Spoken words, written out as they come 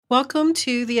Welcome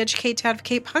to the Educate to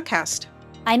Advocate podcast.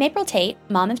 I'm April Tate,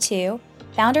 mom of two,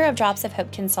 founder of Drops of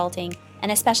Hope Consulting, and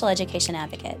a special education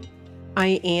advocate.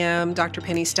 I am Dr.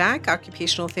 Penny Stack,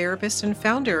 occupational therapist and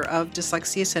founder of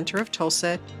Dyslexia Center of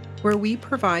Tulsa, where we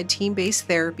provide team-based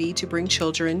therapy to bring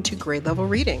children to grade level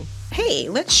reading. Hey,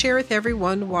 let's share with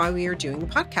everyone why we are doing the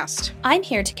podcast. I'm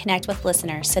here to connect with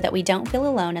listeners so that we don't feel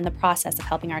alone in the process of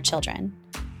helping our children.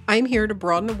 I'm here to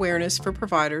broaden awareness for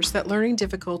providers that learning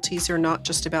difficulties are not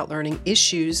just about learning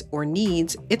issues or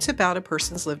needs, it's about a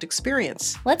person's lived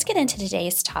experience. Let's get into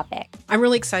today's topic. I'm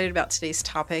really excited about today's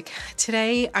topic.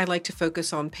 Today, I'd like to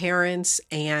focus on parents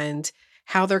and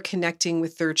how they're connecting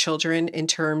with their children in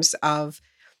terms of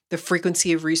the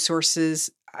frequency of resources,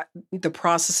 the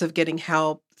process of getting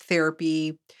help,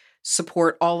 therapy,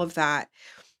 support, all of that.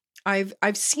 I've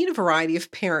seen a variety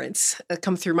of parents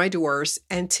come through my doors,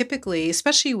 and typically,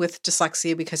 especially with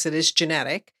dyslexia because it is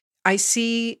genetic, I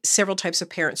see several types of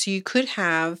parents. So you could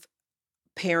have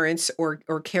parents or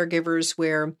caregivers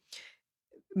where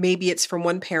maybe it's from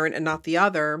one parent and not the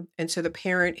other. And so the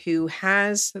parent who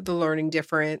has the learning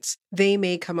difference, they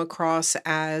may come across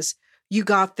as, you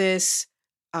got this,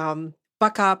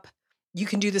 buck up. You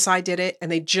can do this, I did it.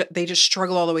 And they just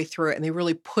struggle all the way through it. And they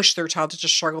really push their child to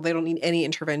just struggle. They don't need any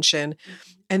intervention.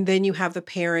 Mm-hmm. And then you have the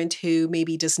parent who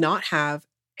maybe does not have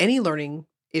any learning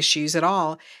issues at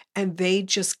all. And they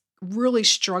just really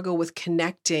struggle with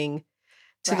connecting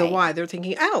to the why. They're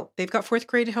thinking, oh, they've got fourth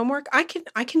grade homework. I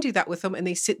can do that with them. And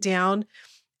they sit down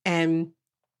and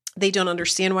they don't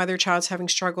understand why their child's having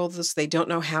struggles. They don't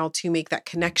know how to make that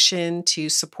connection to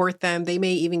support them. They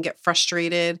may even get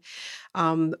frustrated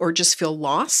or just feel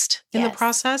lost in the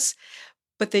process.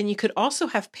 But then you could also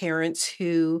have parents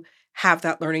who have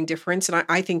that learning difference. And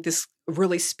I think this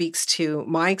really speaks to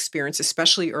my experience,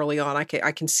 especially early on. I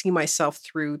can see myself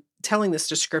through telling this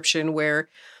description where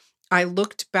I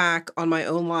looked back on my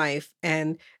own life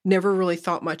and never really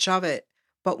thought much of it.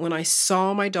 But when I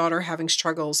saw my daughter having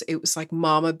struggles, it was like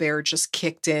Mama Bear just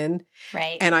kicked in.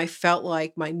 Right. And I felt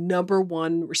like my number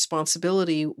one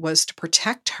responsibility was to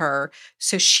protect her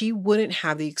so she wouldn't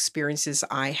have the experiences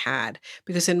I had.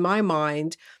 Because in my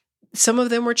mind, some of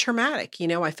them were traumatic. You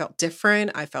know, I felt different.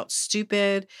 I felt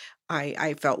stupid.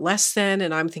 I felt less than.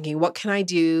 And I'm thinking, what can I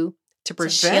do to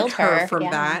prevent her from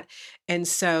that? And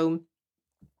so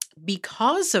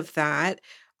because of that,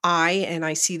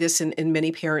 I see this in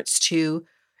many parents too,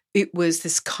 it was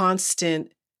this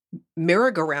constant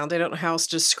merry-go-round. I don't know how else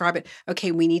to describe it.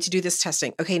 Okay, we need to do this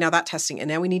testing. Okay, now that testing. And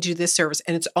now we need to do this service.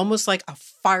 And it's almost like a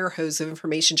fire hose of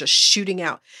information just shooting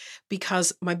out.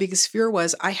 Because my biggest fear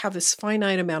was I have this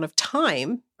finite amount of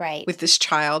time with this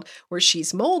child where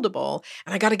she's moldable.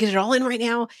 And I got to get it all in right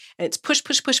now. And it's push,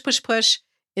 push, push, push, push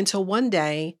until one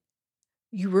day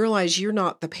you realize you're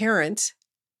not the parent.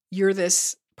 You're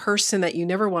this person that you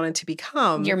never wanted to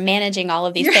become. You're managing all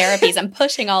of these therapies and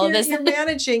pushing all of this. You're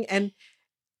managing.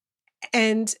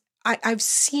 And I've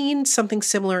seen something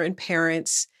similar in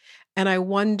parents, and I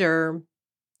wonder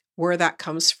where that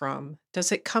comes from.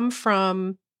 Does it come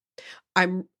from,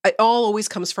 it all always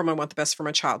comes from, I want the best for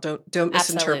my child. Don't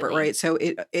misinterpret, right? So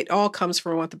it all comes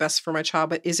from, I want the best for my child,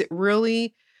 but is it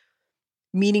really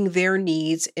meeting their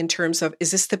needs in terms of,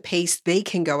 is this the pace they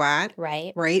can go at?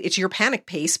 Right. It's your panic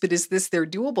pace, but is this their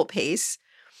doable pace?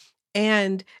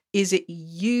 And is it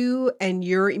you and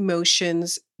your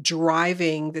emotions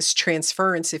driving this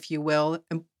transference, if you will,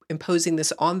 imposing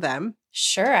this on them?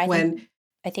 Sure. I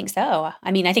think so.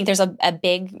 I mean, I think there's a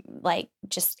big,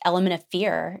 just element of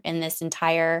fear in this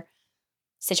entire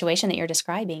situation that you're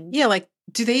describing. Yeah.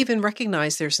 Do they even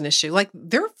recognize there's an issue?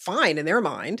 They're fine in their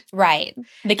mind. Right.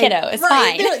 The kiddo is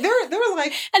fine. They're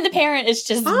like, and the parent is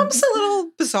just, Mom's a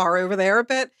little bizarre over there,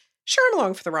 but sure, I'm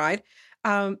along for the ride.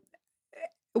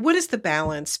 What is the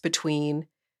balance between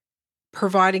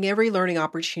providing every learning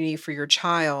opportunity for your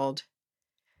child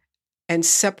and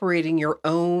separating your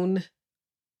own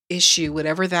issue,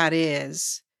 whatever that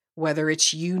is, whether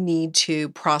it's you need to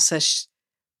process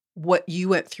what you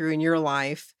went through in your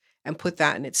life and put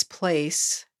that in its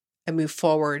place and move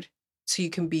forward so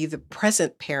you can be the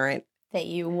present parent that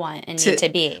you want and need to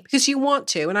be. Because you want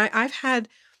to. And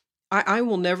I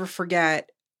will never forget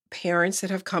parents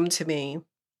that have come to me.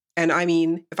 And I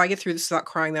mean, if I get through this without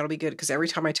crying, that'll be good. Because every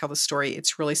time I tell the story,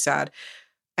 it's really sad.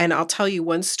 And I'll tell you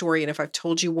one story. And if I've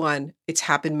told you one, it's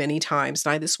happened many times.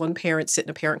 And I had this one parent sit in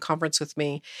a parent conference with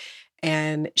me.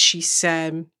 And she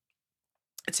said,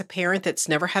 it's a parent that's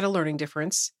never had a learning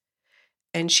difference.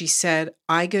 And she said,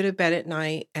 I go to bed at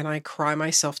night and I cry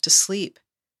myself to sleep.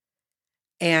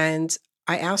 And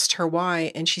I asked her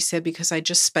why, and she said, because I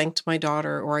just spanked my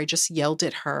daughter, or I just yelled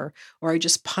at her, or I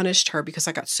just punished her because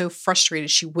I got so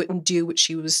frustrated she wouldn't do what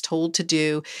she was told to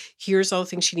do. Here's all the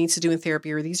things she needs to do in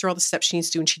therapy, or these are all the steps she needs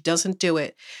to do, and she doesn't do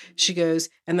it. She goes,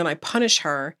 and then I punish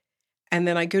her, and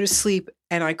then I go to sleep,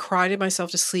 and I cry to myself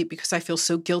to sleep because I feel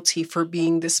so guilty for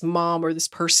being this mom or this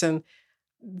person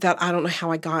that I don't know how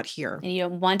I got here. And you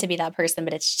don't want to be that person,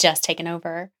 but it's just taken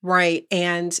over. Right.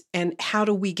 And how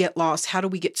do we get lost? How do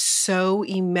we get so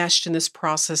enmeshed in this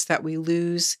process that we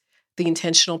lose the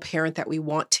intentional parent that we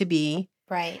want to be?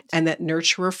 Right. And that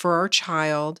nurturer for our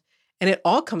child. And it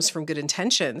all comes from good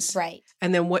intentions. Right.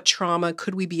 And then what trauma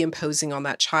could we be imposing on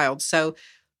that child? So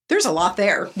there's a lot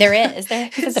there. There is.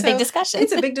 It's a big discussion.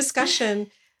 It's a big discussion.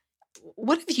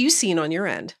 What have you seen on your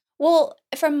end? Well,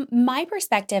 from my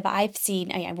perspective, I've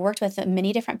worked with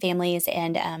many different families,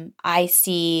 and I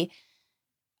see,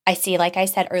 like I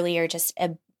said earlier, just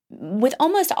with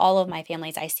almost all of my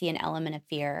families, I see an element of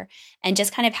fear, and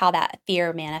just kind of how that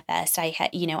fear manifests. I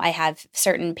have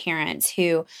certain parents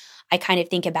who I kind of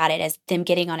think about it as them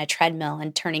getting on a treadmill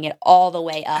and turning it all the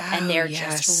way up, and they're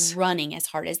just running as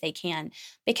hard as they can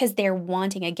because they're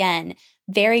wanting, again,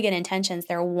 very good intentions.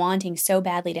 They're wanting so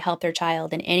badly to help their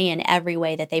child in any and every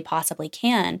way that they possibly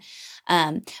can.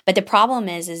 But the problem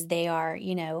is they are,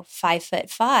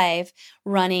 5'5",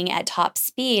 running at top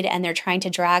speed, and they're trying to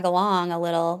drag along a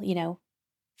little,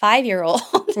 5-year-old.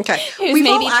 Okay. We've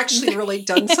all actually really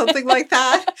done something like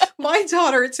that. My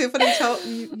daughter, it's so funny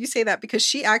you say that, because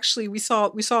she actually, we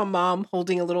saw a mom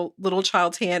holding a little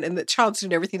child's hand, and the child's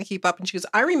doing everything to keep up. And she goes,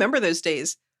 I remember those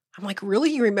days. I'm like,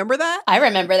 really? You remember that? I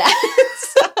remember that.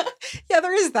 Yeah,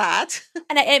 there is that.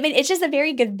 And I mean, it's just a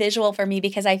very good visual for me,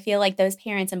 because I feel like those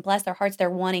parents, and bless their hearts, they're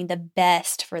wanting the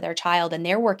best for their child, and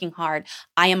they're working hard.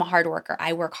 I am a hard worker.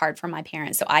 I work hard for my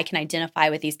parents, so I can identify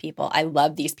with these people. I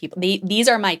love these people. These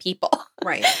are my people.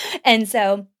 Right. And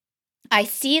so I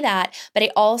see that, but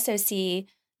I also see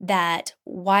that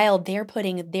while they're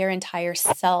putting their entire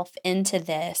self into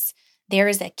this, there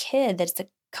is a kid that's a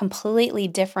completely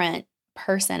different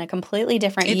person, a completely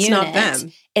different unit. It's not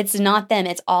them. It's not them.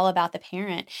 It's all about the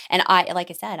parent. And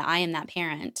like I said, I am that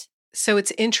parent. So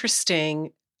it's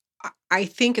interesting. I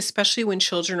think especially when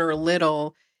children are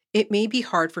little, it may be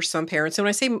hard for some parents. And when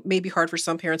I say maybe hard for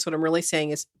some parents, what I'm really saying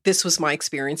is this was my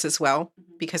experience as well,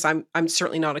 because I'm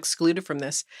certainly not excluded from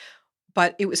this.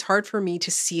 But it was hard for me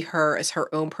to see her as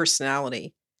her own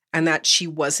personality, and that she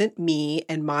wasn't me,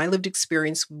 and my lived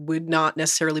experience would not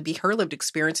necessarily be her lived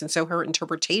experience. And so her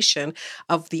interpretation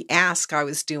of the ask I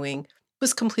was doing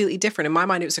was completely different. In my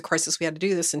mind, it was a crisis. We had to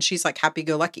do this. And she's like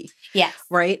happy-go-lucky. Yes.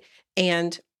 Right.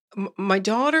 And my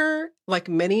daughter, like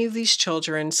many of these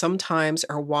children, sometimes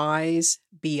are wise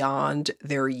beyond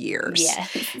their years.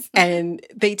 Yes. And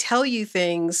they tell you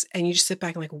things, and you just sit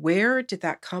back and like, where did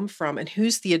that come from? And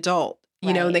who's the adult?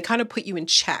 You know, and they kind of put you in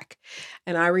check.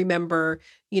 And I remember,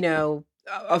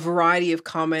 a variety of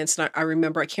comments. And I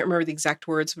remember, I can't remember the exact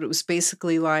words, but it was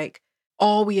basically like,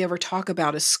 all we ever talk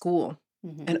about is school.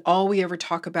 Mm-hmm. And all we ever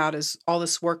talk about is all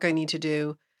this work I need to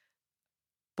do.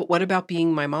 But what about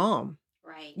being my mom?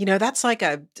 Right. That's like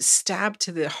a stab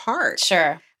to the heart.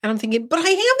 Sure. And I'm thinking, but I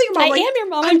am your mom. I am your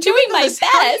mom. I'm doing my best.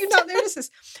 How do you not notice this?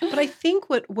 But I think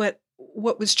what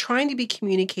was trying to be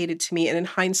communicated to me, and in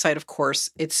hindsight, of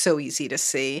course, it's so easy to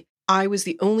see, I was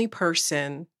the only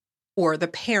person, or the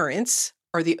parents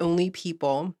are the only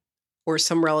people, or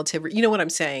some relative, you know what I'm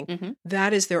saying? Mm-hmm.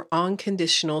 That is their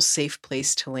unconditional safe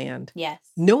place to land. Yes.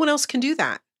 No one else can do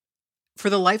that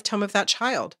for the lifetime of that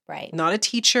child. Right. Not a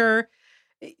teacher,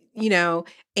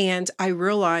 and I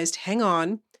realized, hang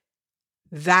on,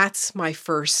 that's my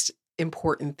first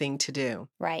important thing to do.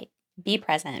 Right. Be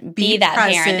present. Be that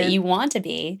parent that you want to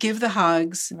be. Give the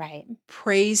hugs. Right.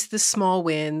 Praise the small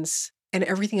wins, and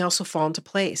everything else will fall into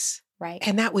place. Right.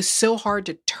 And that was so hard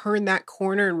to turn that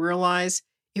corner and realize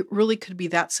it really could be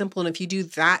that simple. And if you do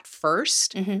that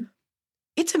first, mm-hmm.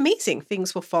 It's amazing.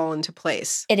 Things will fall into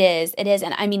place. It is.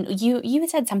 And I mean, you had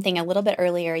said something a little bit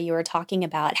earlier. You were talking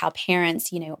about how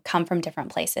parents, come from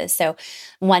different places. So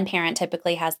one parent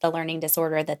typically has the learning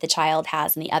disorder that the child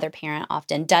has, and the other parent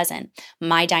often doesn't.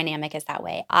 My dynamic is that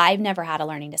way. I've never had a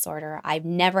learning disorder. I've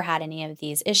never had any of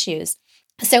these issues.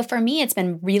 So for me, it's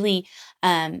been really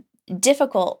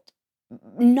difficult,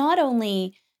 not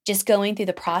only just going through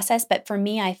the process, but for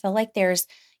me, I feel like there's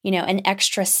an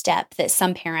extra step that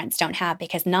some parents don't have,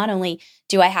 because not only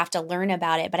do I have to learn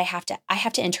about it, but I have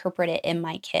to interpret it in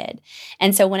my kid.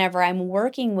 And so whenever I'm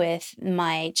working with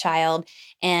my child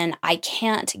and I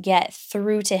can't get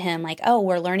through to him, like, oh,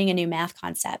 we're learning a new math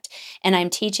concept, and I'm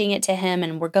teaching it to him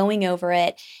and we're going over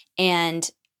it, and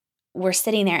we're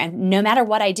sitting there, and no matter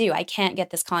what I do, I can't get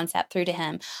this concept through to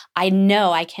him. I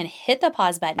know I can hit the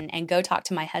pause button and go talk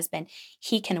to my husband.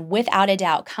 He can, without a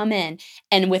doubt, come in,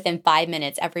 and within 5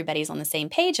 minutes, everybody's on the same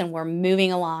page and we're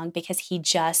moving along, because he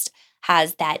just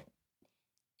has that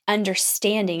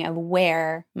understanding of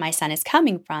where my son is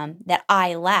coming from that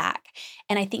I lack.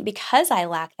 And I think because I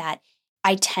lack that,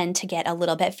 I tend to get a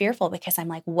little bit fearful, because I'm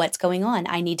like, what's going on?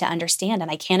 I need to understand,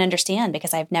 and I can't understand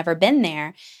because I've never been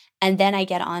there. And then I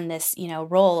get on this,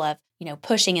 roll of,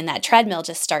 pushing, and that treadmill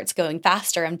just starts going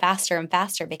faster and faster and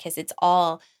faster, because it's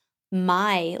all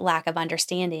my lack of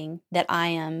understanding that I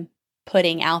am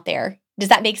putting out there. Does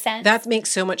that make sense? That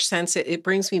makes so much sense. It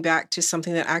brings me back to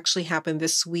something that actually happened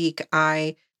this week.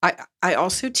 I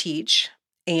also teach,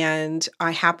 and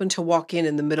I happened to walk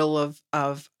in the middle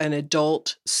of an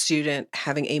adult student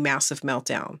having a massive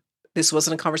meltdown. This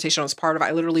wasn't a conversation I was part of.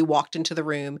 I literally walked into the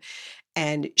room,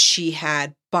 and she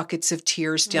had buckets of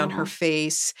tears down her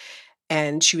face,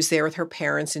 and she was there with her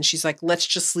parents, and she's like, let's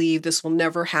just leave. This will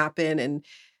never happen.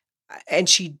 And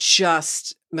she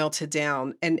just melted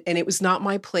down. And it was not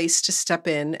my place to step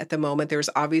in at the moment. There was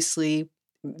obviously,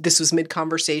 this was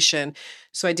mid-conversation.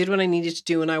 So I did what I needed to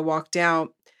do, and I walked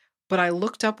out. But I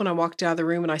looked up when I walked out of the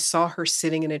room, and I saw her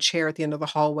sitting in a chair at the end of the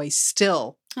hallway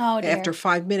still. Oh, dear. After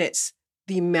 5 minutes,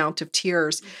 the amount of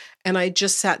tears. And I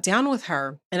just sat down with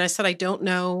her, and I said, I don't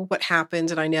know what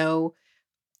happened, and I know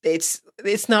it's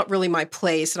not really my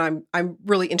place, and I'm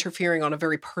really interfering on a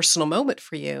very personal moment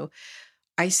for you.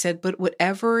 I said, but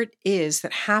whatever it is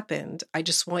that happened, I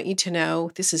just want you to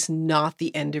know this is not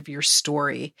the end of your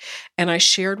story. And I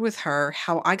shared with her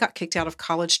how I got kicked out of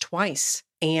college twice.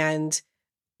 And,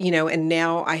 and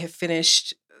now I have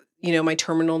finished, my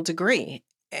terminal degree.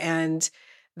 And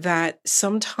that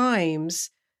sometimes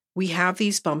we have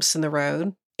these bumps in the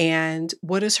road. And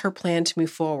what is her plan to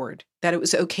move forward? That it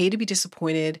was okay to be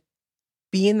disappointed,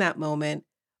 be in that moment,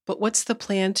 but what's the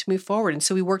plan to move forward? And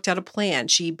so we worked out a plan.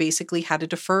 She basically had to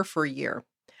defer for a year.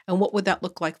 And what would that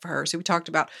look like for her? So we talked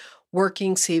about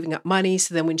working, saving up money.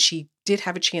 So then when she did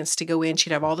have a chance to go in,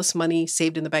 she'd have all this money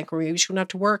saved in the bank, or maybe she wouldn't have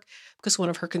to work, because one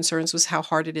of her concerns was how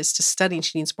hard it is to study, and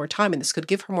she needs more time, and this could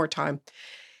give her more time.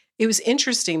 It was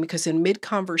interesting because in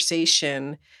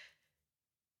mid-conversation,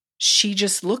 she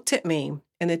just looked at me,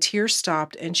 and the tears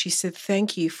stopped, and she said,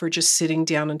 thank you for just sitting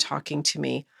down and talking to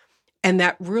me. And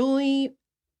that really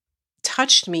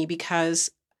touched me,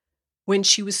 because when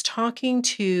she was talking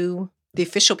to the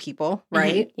official people,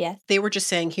 right? Mm-hmm. Yes. They were just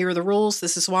saying, here are the rules.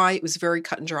 This is why. It was very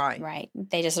cut and dry. Right.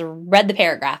 They just read the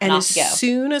paragraph and off you go. As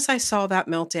soon as I saw that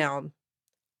meltdown,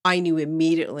 I knew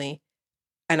immediately,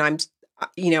 and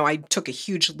I took a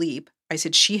huge leap. I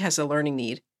said, she has a learning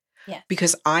need. Yeah.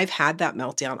 Because I've had that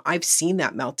meltdown. I've seen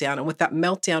that meltdown. And what that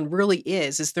meltdown really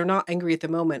is they're not angry at the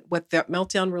moment. What that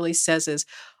meltdown really says is,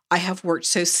 I have worked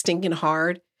so stinking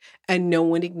hard, and no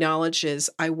one acknowledges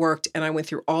I worked, and I went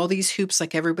through all these hoops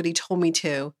like everybody told me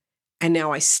to, and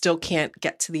now I still can't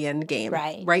get to the end game.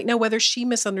 Right now, whether she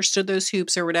misunderstood those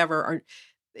hoops or whatever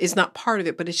is not part of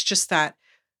it, but it's just that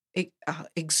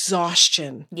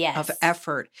exhaustion of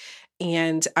effort.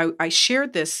 And I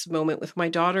shared this moment with my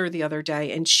daughter the other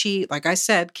day, and she, like I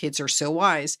said, kids are so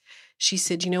wise. She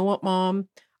said, you know what, Mom?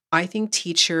 I think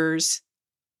teachers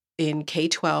in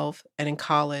K-12 and in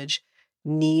college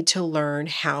need to learn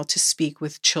how to speak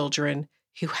with children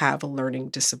who have a learning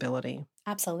disability.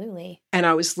 Absolutely. And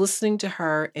I was listening to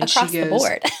her, and Across she goes, the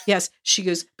board. yes, she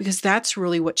goes, because that's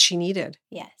really what she needed.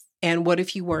 Yes. And what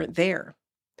if you weren't there?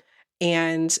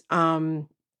 And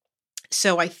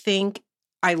so I think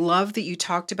I love that you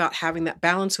talked about having that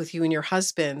balance with you and your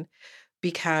husband,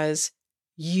 because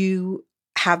you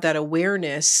have that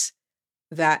awareness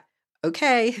that,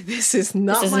 okay, this is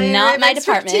not my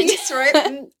department,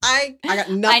 right? I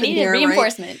got nothing. I needed here,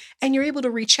 reinforcement. Right? And you're able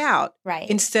to reach out, right?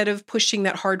 Instead of pushing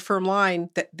that hard, firm line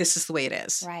that this is the way it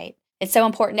is, right? It's so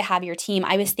important to have your team.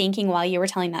 I was thinking while you were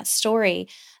telling that story,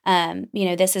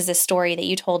 this is a story that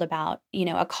you told about,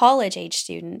 a college age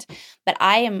student, but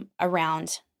I am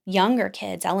around younger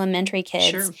kids, elementary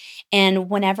kids. Sure.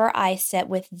 And whenever I sit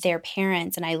with their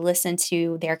parents and I listen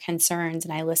to their concerns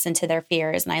and I listen to their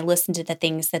fears and I listen to the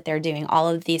things that they're doing, all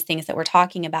of these things that we're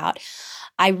talking about,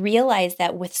 I realize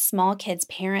that with small kids,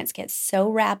 parents get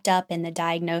so wrapped up in the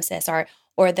diagnosis or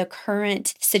the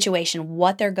current situation,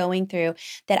 what they're going through,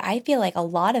 that I feel like a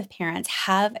lot of parents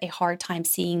have a hard time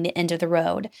seeing the end of the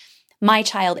road. My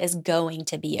child is going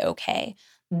to be okay.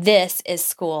 This is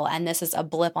school, and this is a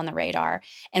blip on the radar.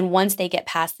 And once they get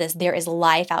past this, there is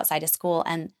life outside of school,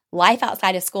 and life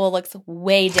outside of school looks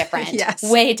way different, yes.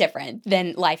 Way different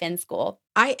than life in school.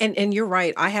 And you're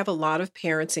right. I have a lot of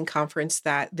parents in conference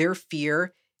that their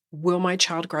fear will my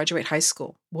child graduate high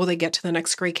school? Will they get to the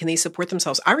next grade? Can they support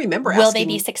themselves? I remember Will asking,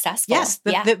 they be successful? yes,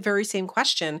 the very same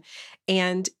question.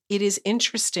 And it is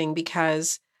interesting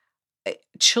because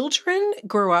children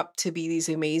grow up to be these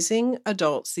amazing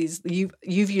adults. You've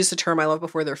used the term I love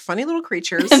before. They're funny little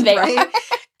creatures, They right? are.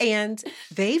 And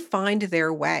they find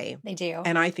their way. They do.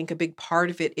 And I think a big part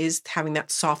of it is having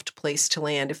that soft place to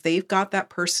land. If they've got that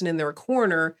person in their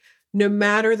corner, no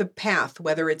matter the path,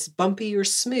 whether it's bumpy or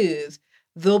smooth,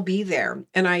 they'll be there.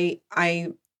 And I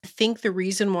think the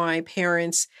reason why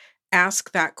parents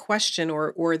ask that question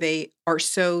or they are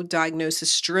so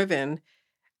diagnosis driven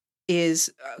is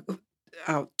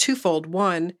twofold.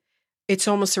 One, it's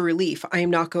almost a relief. I am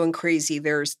not going crazy.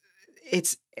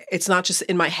 It's not just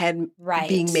in my head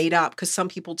being made up, because some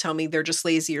people tell me they're just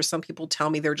lazy, or some people tell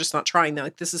me they're just not trying. They're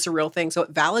like, this is a real thing. So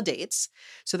it validates.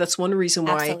 So that's one reason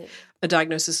why Absolutely. a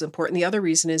diagnosis is important. The other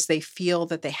reason is they feel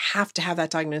that they have to have that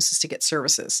diagnosis to get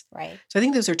services. Right. So I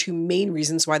think those are two main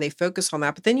reasons why they focus on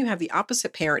that. But then you have the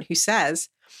opposite parent who says,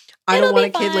 I It'll don't want a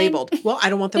be kid fine. labeled. Well, I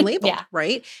don't want them labeled, Yeah.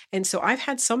 right? And so I've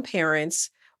had some parents,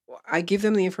 I give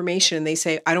them the information and they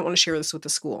say, I don't want to share this with the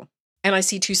school. And I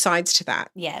see two sides to that.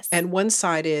 Yes. And one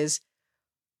side is,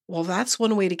 well, that's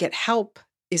one way to get help,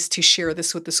 is to share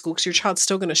this with the school, because your child's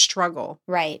still going to struggle.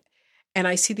 Right. And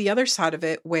I see the other side of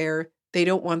it where they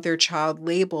don't want their child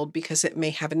labeled because it may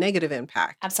have a negative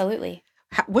impact. Absolutely.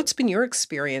 What's been your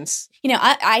experience?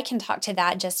 I can talk to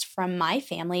that just from my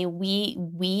family.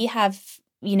 We have,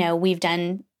 we've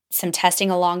done some testing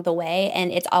along the way,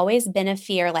 and it's always been a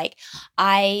fear. Like,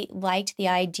 I liked the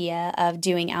idea of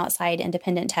doing outside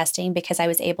independent testing because I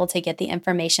was able to get the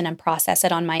information and process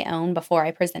it on my own before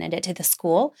I presented it to the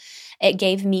school. It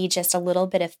gave me just a little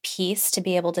bit of peace to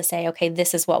be able to say, okay,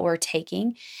 this is what we're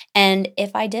taking. And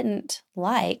if I didn't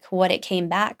like what it came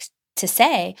back to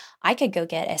say, I could go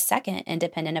get a second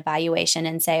independent evaluation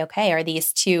and say, okay, are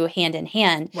these two hand in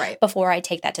hand, right, before I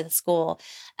take that to the school?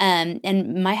 And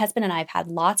my husband and I have had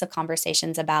lots of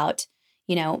conversations about,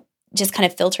 just kind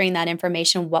of filtering that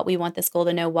information, what we want the school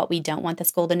to know, what we don't want the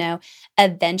school to know.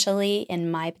 Eventually, in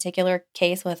my particular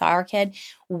case with our kid,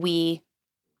 we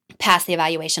passed the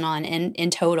evaluation on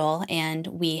in total, and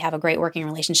we have a great working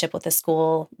relationship with the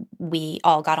school. We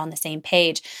all got on the same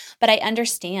page. But I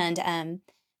understand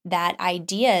that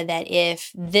idea that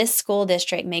if this school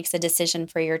district makes a decision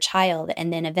for your child,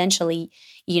 and then eventually,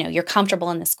 you're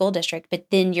comfortable in the school district, but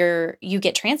then you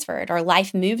get transferred, or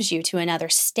life moves you to another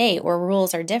state where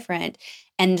rules are different,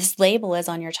 and this label is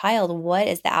on your child, what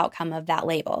is the outcome of that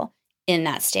label in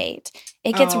that state?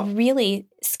 It gets really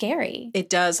scary. It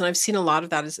does. And I've seen a lot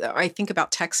of that. I think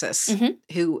about Texas,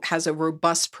 who has a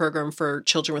robust program for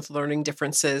children with learning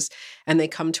differences, and they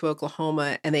come to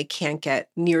Oklahoma and they can't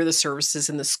get near the services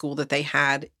in the school that they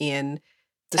had in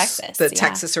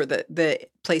Texas or the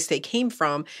place they came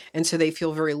from. And so they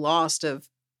feel very lost of,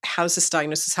 how does this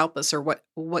diagnosis help us, or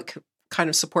what kind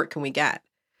of support can we get?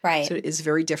 Right. So it is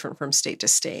very different from state to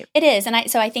state. It is. And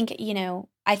I think,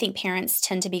 I think parents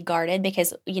tend to be guarded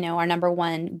because, our number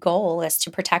one goal is to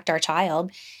protect our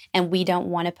child, and we don't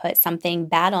want to put something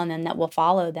bad on them that will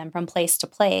follow them from place to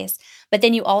place. But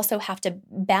then you also have to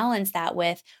balance that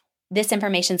with, this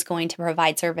information is going to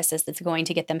provide services that's going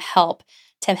to get them help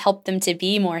them to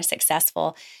be more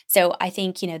successful. So I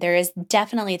think, there is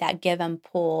definitely that give and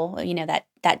pull,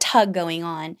 that tug going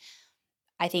on.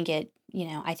 I think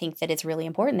that it's really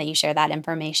important that you share that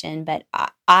information. But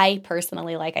I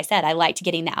personally, like I said, I liked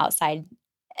getting the outside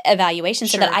evaluation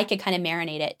so that I could kind of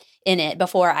marinate in it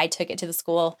before I took it to the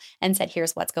school and said,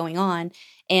 here's what's going on.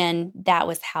 And that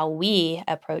was how we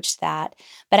approached that.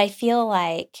 But I feel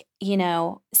like,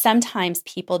 sometimes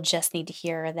people just need to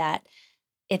hear that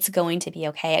it's going to be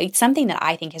okay. It's something that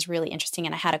I think is really interesting.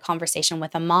 And I had a conversation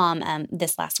with a mom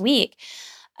this last week.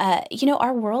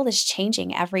 Our world is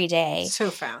changing every day.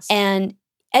 So fast. And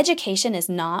education is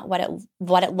not what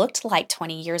it looked like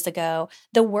 20 years ago.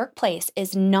 The workplace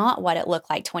is not what it looked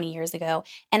like 20 years ago.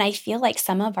 And I feel like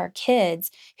some of our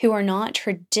kids who are not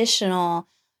traditional,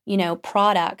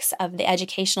 products of the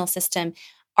educational system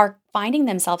are finding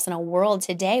themselves in a world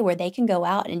today where they can go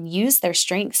out and use their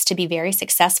strengths to be very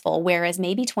successful. Whereas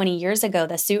maybe 20 years ago,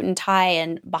 the suit and tie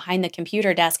and behind the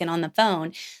computer desk and on the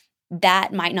phone,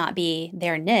 that might not be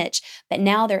their niche, but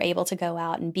now they're able to go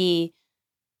out and be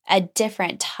a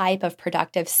different type of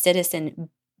productive citizen,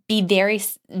 be very,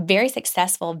 very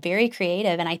successful, very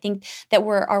creative. And I think that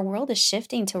our world is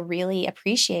shifting to really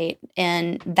appreciate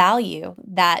and value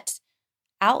that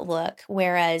outlook.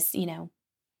 Whereas,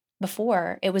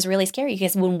 before it was really scary,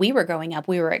 because when we were growing up,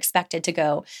 we were expected to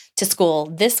go to school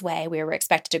this way. We were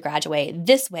expected to graduate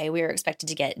this way. We were expected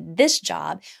to get this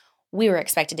job. we were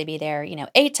expected to be there,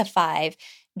 8 to 5,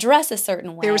 dress a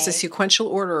certain way. There was a sequential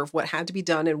order of what had to be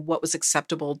done and what was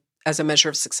acceptable as a measure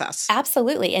of success.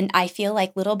 Absolutely. And I feel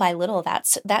like little by little,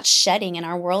 that's shedding and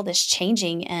our world is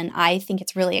changing. And I think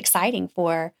it's really exciting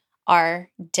for our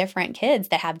different kids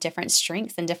that have different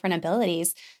strengths and different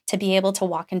abilities to be able to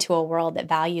walk into a world that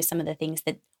values some of the things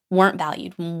that weren't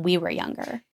valued when we were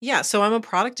younger. Yeah. So I'm a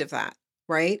product of that,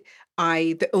 right?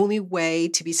 The only way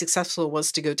to be successful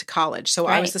was to go to college. So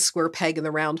I was the square peg in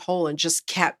the round hole and just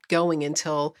kept going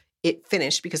until it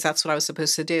finished, because that's what I was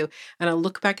supposed to do. And I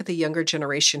look back at the younger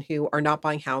generation who are not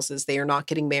buying houses. They are not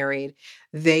getting married.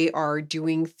 They are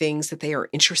doing things that they are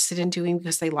interested in doing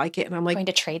because they like it. And I'm like, going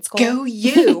to trade school. Go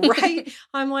you, right?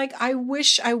 I'm like, I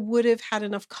wish I would have had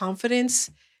enough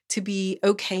confidence to be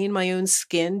okay in my own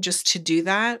skin just to do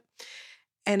that.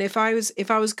 And if I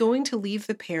was going to leave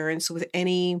the parents with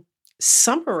any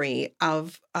summary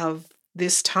of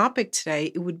this topic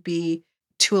today, it would be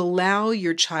to allow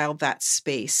your child that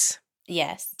space.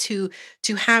 Yes. To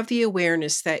have the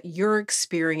awareness that your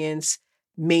experience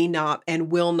may not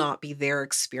and will not be their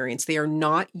experience. They are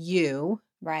not you.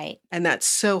 Right. And that's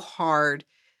so hard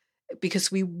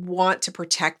because we want to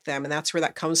protect them, and that's where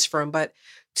that comes from. But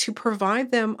to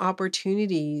provide them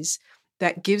opportunities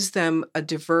that gives them a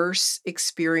diverse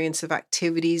experience of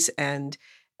activities, and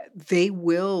they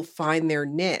will find their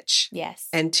niche. Yes.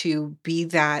 And to be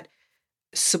that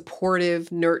supportive,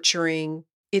 nurturing,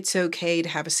 it's okay to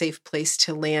have a safe place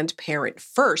to land parent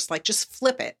first. Like, just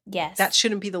flip it. Yes. That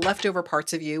shouldn't be the leftover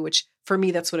parts of you, which for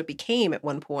me, that's what it became at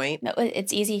one point. No,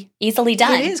 it's easily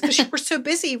done. It is, because we're so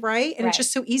busy, right? And it's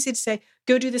just so easy to say,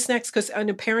 go do this next. Because in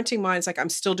a parenting mind, it's like, I'm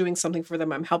still doing something for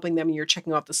them. I'm helping them. And you're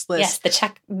checking off this list. Yes,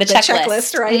 the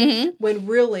checklist, right? Mm-hmm. When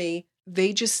really,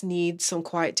 they just need some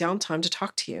quiet downtime to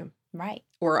talk to you. Right.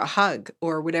 Or a hug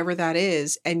or whatever that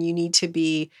is. And you need to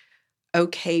be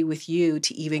okay with you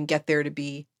to even get there, to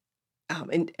be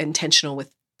intentional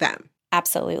with them.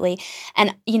 Absolutely.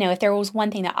 And, if there was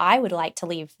one thing that I would like to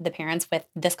leave the parents with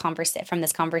from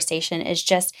this conversation is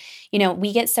just,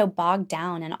 we get so bogged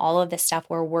down in all of this stuff.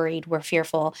 We're worried, we're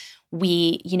fearful.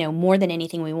 We, more than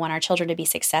anything, we want our children to be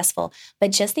successful.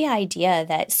 But just the idea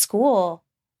that school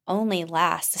only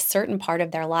lasts a certain part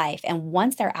of their life. And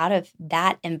once they're out of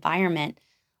that environment,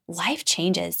 life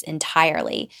changes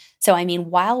entirely. So,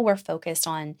 while we're focused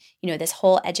on, this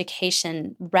whole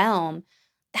education realm,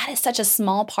 that is such a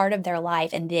small part of their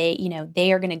life. And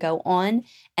they are going to go on,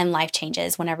 and life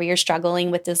changes. Whenever you're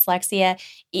struggling with dyslexia,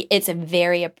 it's a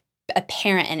very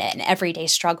apparent and an everyday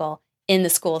struggle in the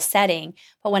school setting.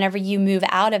 But whenever you move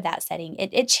out of that setting,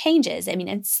 it changes.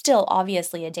 It's still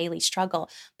obviously a daily struggle,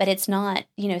 but it's not,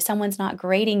 someone's not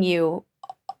grading you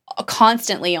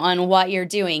constantly on what you're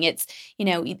doing. It's,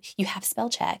 you have spell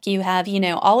check, you have,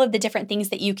 all of the different things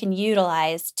that you can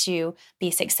utilize to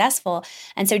be successful.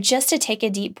 And so just to take a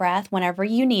deep breath whenever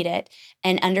you need it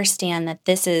and understand that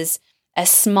this is a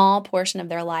small portion of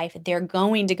their life. They're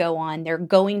going to go on, they're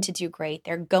going to do great,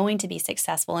 they're going to be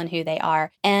successful in who they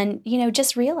are. And,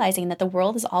 just realizing that the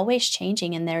world is always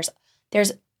changing, and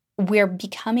we're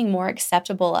becoming more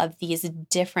acceptable of these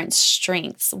different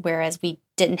strengths, whereas we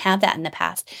didn't have that in the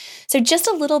past. So just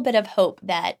a little bit of hope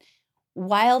that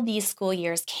while these school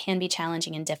years can be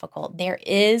challenging and difficult, there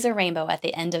is a rainbow at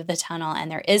the end of the tunnel,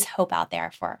 and there is hope out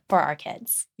there for our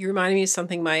kids. You reminded me of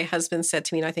something my husband said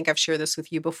to me, and I think I've shared this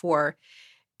with you before.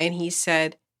 And he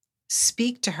said,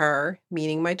 speak to her,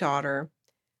 meaning my daughter,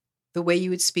 the way you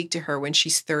would speak to her when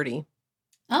she's 30.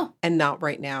 Oh. And not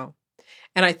right now.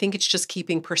 And I think it's just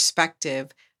keeping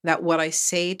perspective that what I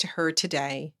say to her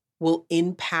today will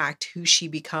impact who she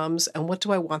becomes, and what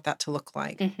do I want that to look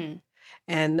like. Mm-hmm.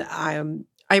 And I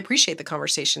appreciate the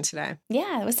conversation today.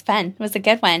 Yeah, it was fun. It was a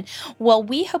good one. Well,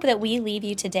 we hope that we leave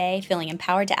you today feeling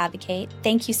empowered to advocate.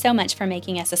 Thank you so much for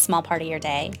making us a small part of your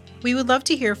day. We would love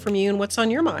to hear from you and what's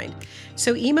on your mind.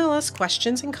 So email us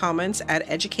questions and comments at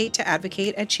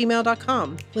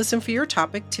educatetoadvocate@gmail.com. Listen for your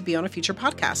topic to be on a future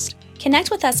podcast.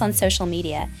 Connect with us on social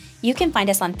media. You can find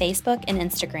us on Facebook and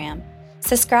Instagram.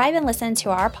 Subscribe and listen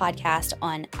to our podcast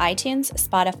on iTunes,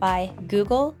 Spotify,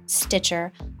 Google,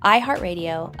 Stitcher,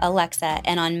 iHeartRadio, Alexa,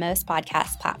 and on most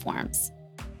podcast platforms.